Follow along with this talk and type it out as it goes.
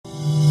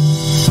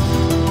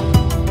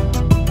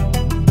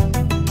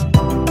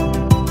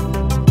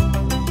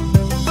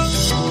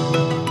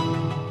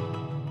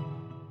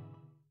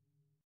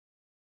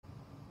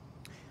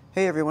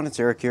Hey everyone, it's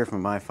Eric here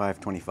from my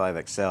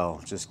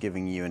 525XL. Just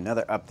giving you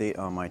another update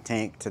on my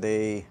tank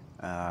today.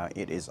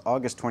 It is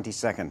August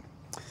 22nd.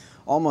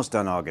 Almost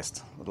done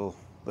August. Little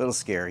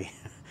scary.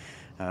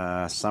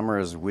 Summer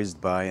has whizzed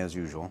by as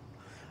usual.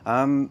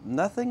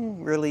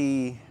 Nothing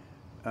really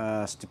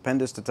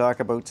stupendous to talk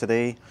about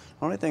today.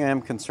 The only thing I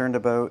am concerned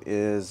about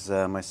is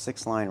my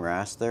 6-line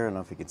Wrasse there. I don't know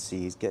if you can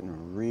see, he's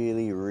getting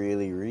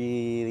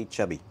really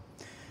chubby.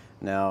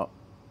 Now,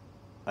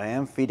 I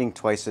am feeding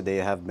twice a day.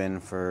 I have been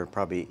for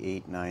probably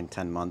 8, 9,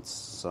 10 months.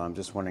 So I'm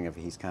just wondering if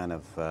he's kind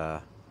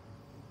of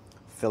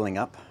filling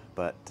up.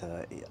 But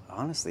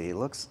honestly, he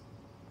looks,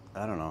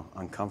 I don't know,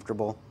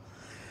 uncomfortable.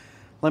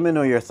 Let me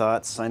know your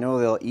thoughts. I know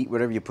they'll eat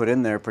whatever you put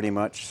in there pretty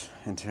much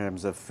in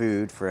terms of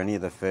food for any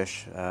of the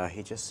fish.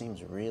 He just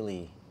seems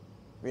really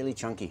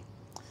chunky.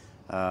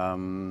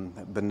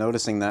 I've been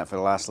noticing that for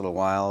the last little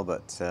while,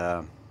 but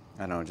I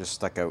don't know, it just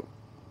stuck out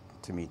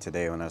to me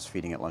today when I was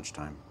feeding at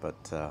lunchtime.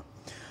 But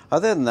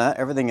other than that,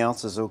 everything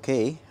else is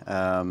okay.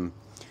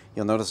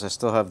 You'll notice I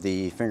still have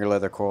the finger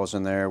leather corals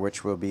in there,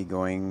 which will be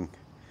going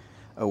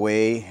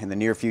away in the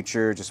near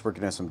future. Just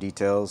working on some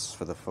details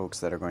for the folks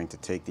that are going to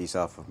take these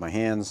off of my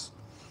hands.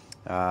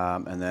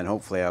 And then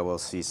hopefully I will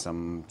see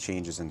some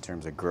changes in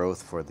terms of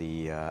growth for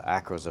the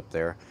acros up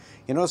there.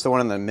 You notice the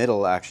one in the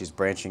middle actually is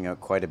branching out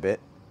quite a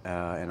bit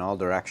in all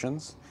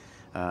directions.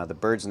 The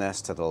bird's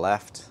nest to the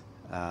left,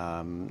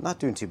 not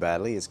doing too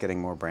badly. It's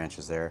getting more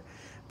branches there.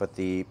 But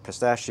the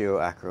pistachio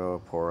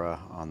acropora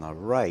on the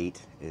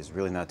right is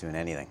really not doing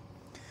anything.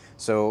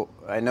 So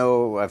I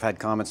know I've had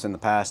comments in the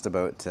past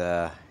about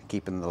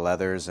keeping the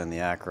leathers and the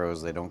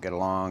acros, they don't get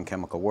along,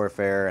 chemical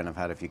warfare, and I've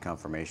had a few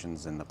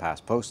confirmations in the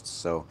past posts.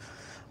 So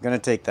I'm going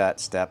to take that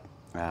step,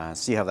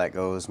 see how that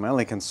goes. My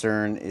only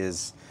concern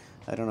is,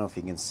 I don't know if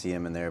you can see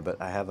him in there,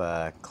 but I have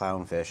a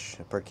clownfish,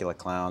 a percula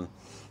clown.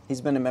 He's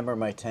been a member of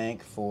my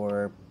tank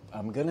for,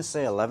 I'm going to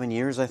say 11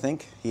 years, I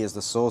think. He is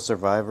the sole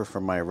survivor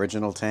from my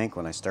original tank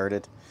when I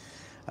started.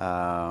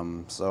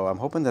 So I'm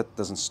hoping that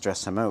doesn't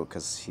stress him out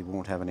because he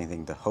won't have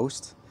anything to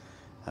host.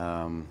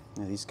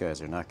 These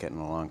guys are not getting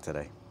along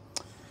today.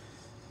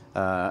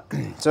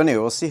 So anyway,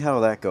 we'll see how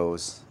that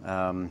goes.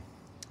 I'm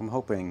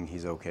hoping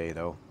he's okay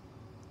though.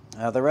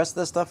 The rest of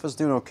the stuff is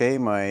doing okay.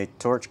 My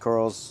torch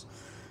coral's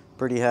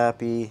pretty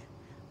happy.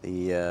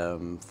 The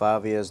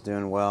Favia is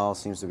doing well,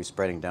 seems to be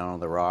spreading down on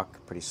the rock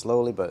pretty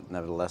slowly, but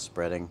nevertheless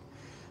spreading.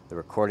 The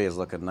Recordia is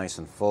looking nice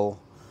and full.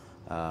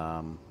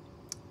 And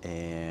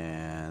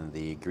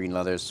the green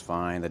leather's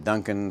fine. The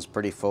Duncan's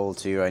pretty full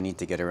too. I need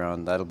to get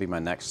around. That'll be my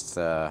next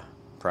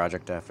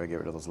project after I get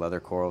rid of those leather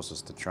corals,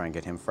 is to try and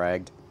get him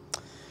fragged.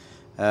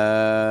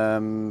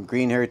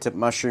 Green hairy tip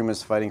mushroom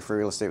is fighting for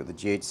real estate with the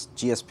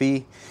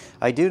GSP.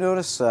 I do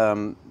notice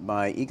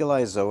my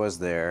eagle-eye zoas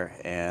there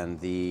and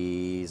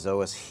the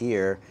zoas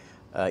here.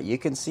 You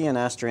can see an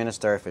Astraena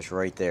starfish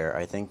right there.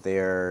 I think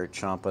they're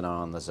chomping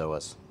on the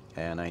zoas,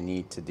 and I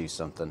need to do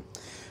something.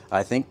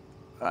 I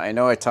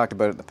know I talked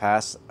about it in the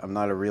past. I'm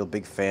not a real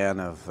big fan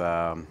of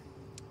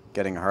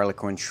getting a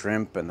harlequin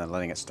shrimp and then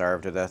letting it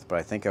starve to death, but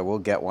I think I will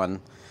get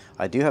one.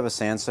 I do have a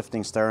sand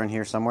sifting star in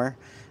here somewhere.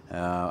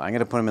 I'm going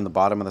to put him in the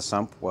bottom of the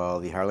sump while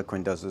the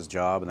harlequin does his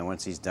job, and then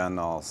once he's done,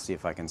 I'll see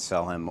if I can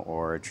sell him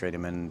or trade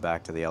him in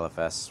back to the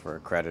LFS for a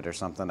credit or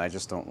something. I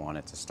just don't want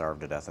it to starve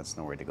to death. That's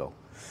nowhere to go.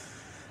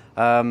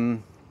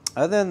 Other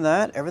than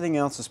that, everything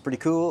else is pretty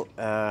cool.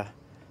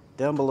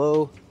 Down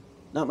below,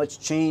 not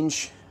much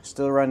change.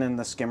 Still running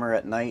the skimmer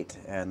at night,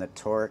 and the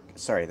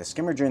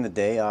skimmer during the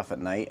day, off at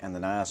night, and the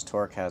Nios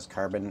torque has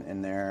carbon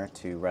in there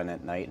to run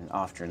at night and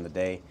off during the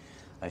day.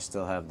 I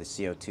still have the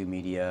CO2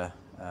 media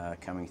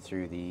coming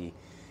through the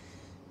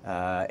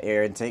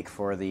air intake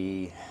for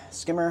the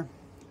skimmer,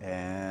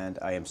 and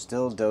I am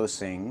still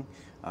dosing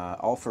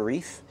alpha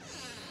reef,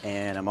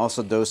 and I'm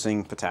also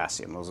dosing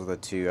potassium. Those are the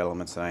two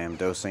elements that I am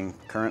dosing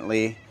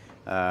currently.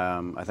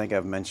 I think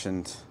I've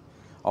mentioned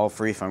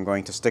alpha reef I'm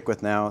going to stick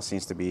with now.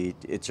 Seems to be,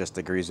 it just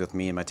agrees with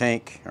me and my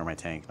tank, or my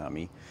tank, not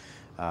me.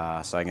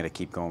 So I'm going to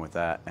keep going with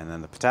that. And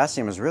then the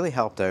potassium has really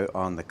helped out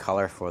on the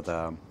color for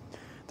the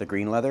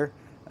green leather.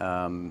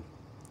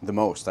 The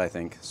most, I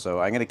think. So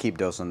I'm going to keep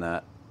dosing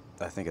that.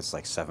 I think it's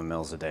like 7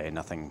 mils a day,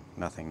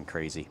 nothing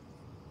crazy.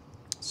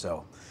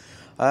 So,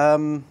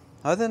 other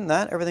than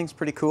that, everything's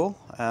pretty cool.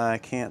 I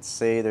can't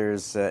say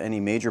there's any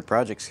major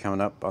projects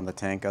coming up on the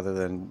tank other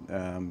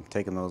than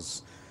taking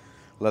those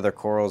leather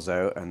corals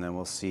out, and then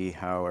we'll see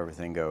how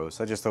everything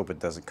goes. I just hope it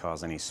doesn't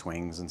cause any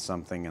swings in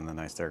something, and then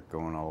I start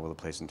going all over the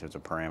place in terms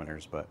of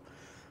parameters, but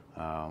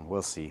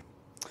we'll see.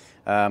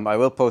 I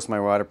will post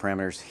my water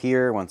parameters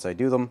here once I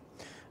do them.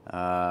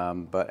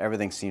 But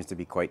everything seems to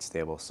be quite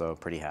stable, so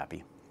pretty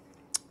happy.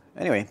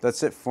 Anyway,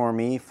 that's it for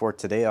me for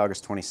today,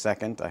 August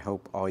 22nd. I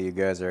hope all you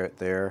guys are out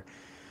there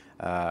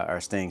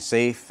are staying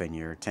safe and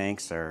your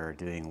tanks are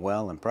doing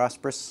well and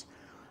prosperous.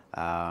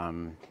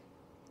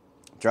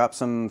 Drop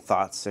some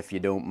thoughts, if you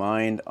don't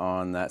mind,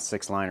 on that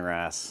 6-line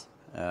Wrasse.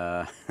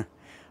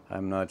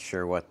 I'm not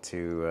sure what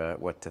to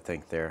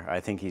think there.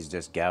 I think he's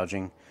just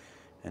gouging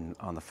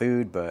on the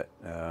food, but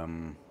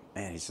man,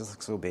 he just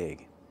looks so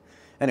big.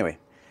 Anyway,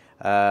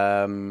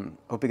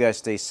 Hope you guys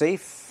stay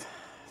safe.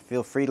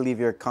 Feel free to leave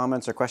your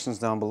comments or questions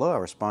down below. I'll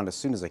respond as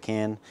soon as I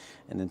can.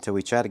 And until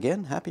we chat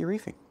again, happy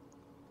reefing.